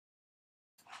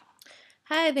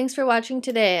Hi, thanks for watching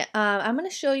today. I'm going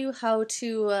to show you how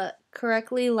to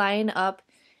correctly line up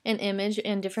an image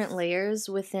in different layers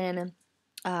within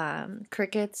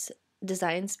Cricut's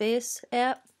Design Space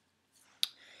app.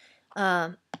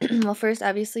 Well, first,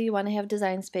 obviously, you want to have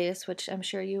Design Space, which I'm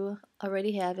sure you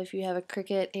already have if you have a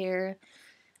Cricut Air,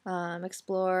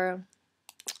 Explorer,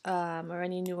 or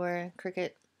any newer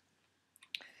Cricut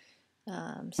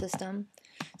system.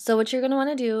 So what you're going to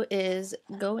want to do is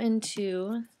go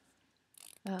into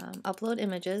upload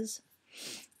images,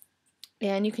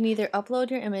 and you can either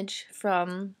upload your image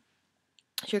from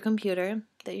your computer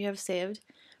that you have saved,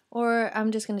 or I'm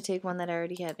just going to take one that I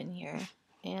already have in here,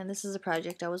 and this is a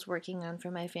project I was working on for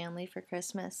my family for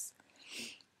Christmas.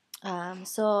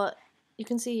 So you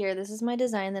can see here, this is my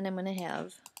design that I'm going to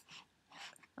have.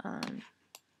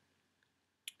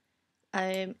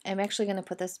 I'm actually going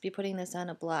to be putting this on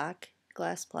a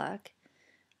glass block.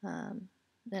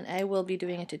 And I will be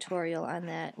doing a tutorial on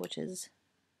that, which is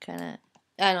kind of,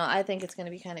 I don't know, I think it's going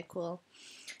to be kind of cool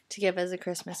to give as a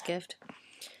Christmas gift.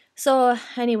 So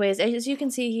anyways, as you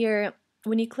can see here,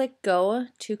 when you click go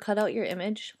to cut out your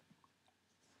image,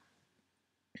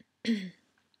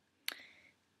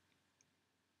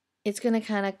 it's going to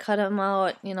kind of cut them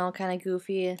out, you know, kind of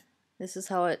goofy. This is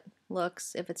how it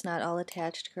looks if it's not all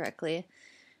attached correctly.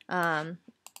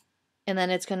 And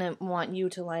then it's going to want you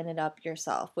to line it up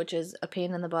yourself, which is a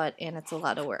pain in the butt and it's a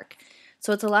lot of work.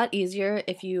 So it's a lot easier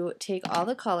if you take all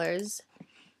the colors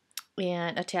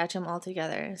and attach them all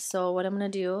together. So what I'm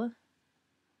going to do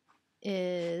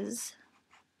is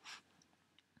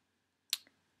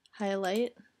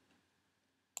highlight.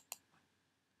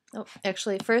 Oh,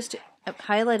 actually, first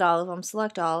highlight all of them,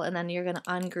 select all, and then you're going to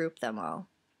ungroup them all.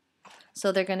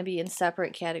 So they're going to be in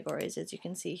separate categories, as you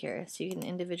can see here, so you can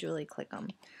individually click them.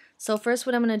 So first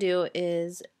what I'm going to do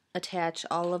is attach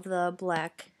all of the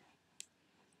black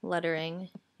lettering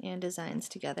and designs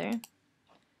together.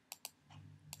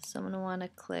 So I'm going to want to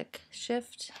click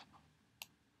Shift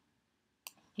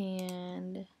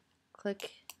and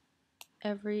click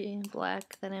every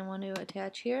black that I want to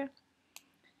attach here.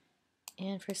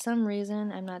 And for some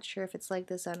reason, I'm not sure if it's like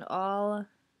this on all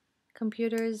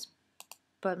computers,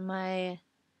 but my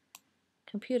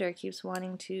computer keeps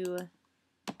wanting to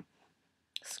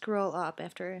scroll up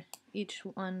after each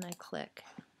one I click.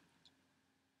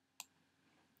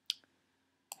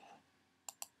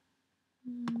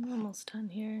 Almost done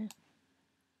here.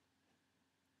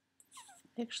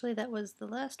 Actually, that was the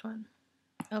last one.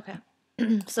 Okay.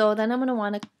 So then I'm going to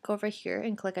want to go over here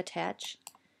and click Attach.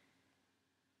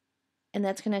 And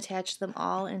that's going to attach them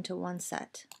all into one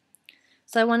set.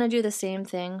 So I want to do the same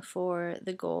thing for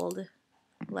the gold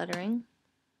lettering.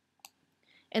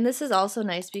 And this is also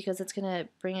nice because it's going to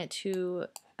bring it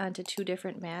onto two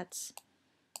different mats.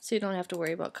 So you don't have to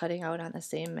worry about cutting out on the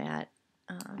same mat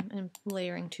and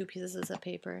layering two pieces of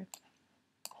paper.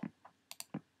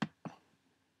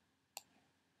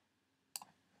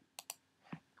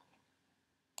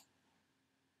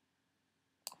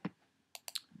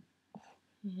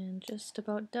 And just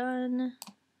about done.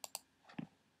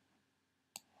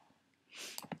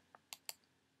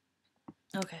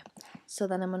 Okay, so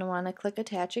then I'm going to want to click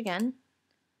Attach again.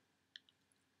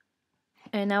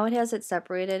 And now it has it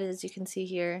separated, as you can see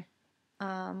here.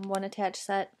 One attached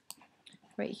set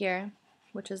right here,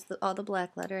 which is all the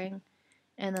black lettering,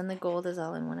 and then the gold is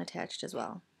all in one attached as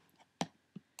well.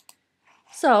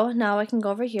 So now I can go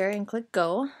over here and click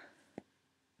Go.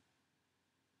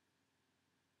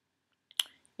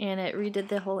 And it redid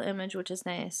the whole image, which is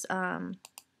nice.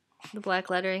 The black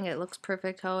lettering, it looks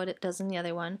perfect how it does in the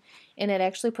other one. And it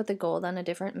actually put the gold on a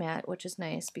different mat, which is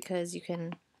nice because you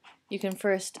can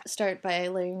first start by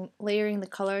layering the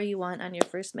color you want on your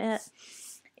first mat.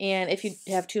 And if you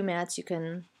have two mats, you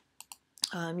can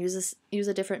use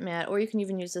a different mat, or you can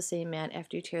even use the same mat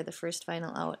after you tear the first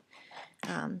vinyl out.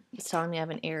 It's telling me I have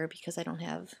an error because I don't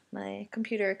have my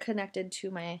computer connected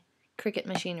to my Cricut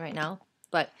machine right now.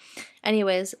 But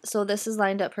anyways, so this is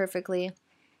lined up perfectly.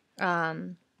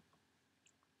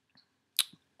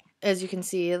 As you can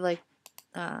see, like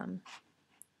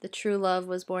the true love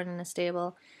was born in a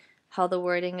stable, how the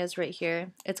wording is right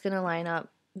here, it's going to line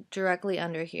up directly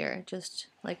under here, just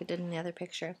like it did in the other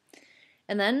picture.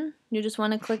 And then you just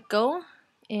want to click Go,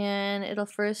 and it'll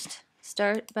first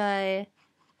start by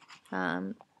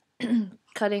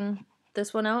cutting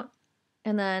this one out,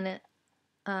 and then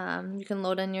you can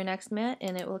load in your next mat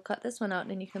and it will cut this one out,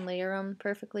 and you can layer them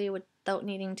perfectly without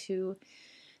needing to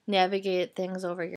navigate things over your